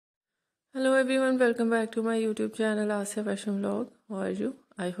Hello everyone, welcome back to my YouTube channel Asya Fashion Vlog. How are you?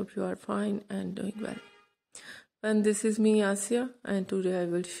 I hope you are fine and doing well. And this is me Asya, and today I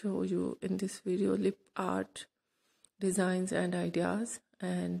will show you in this video lip art designs and ideas,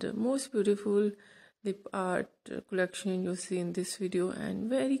 and most beautiful lip art collection you see in this video, and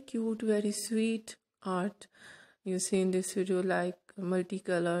very cute, very sweet art you see in this video, like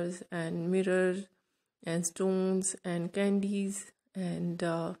multicolors and mirrors and stones and candies and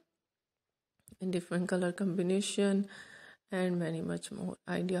different color combination and many much more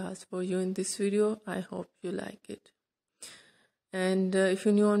ideas for you in this video. I hope you like it. And if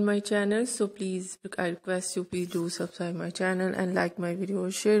you're new on my channel, so please, I request you please do subscribe my channel and like my video,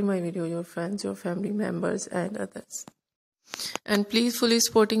 share my video your friends, your family members and others. And please fully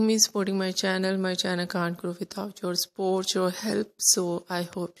supporting me, supporting my channel. My channel can't grow without your support, your help, so I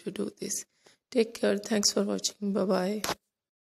hope you do this. Take care. Thanks for watching. Bye bye.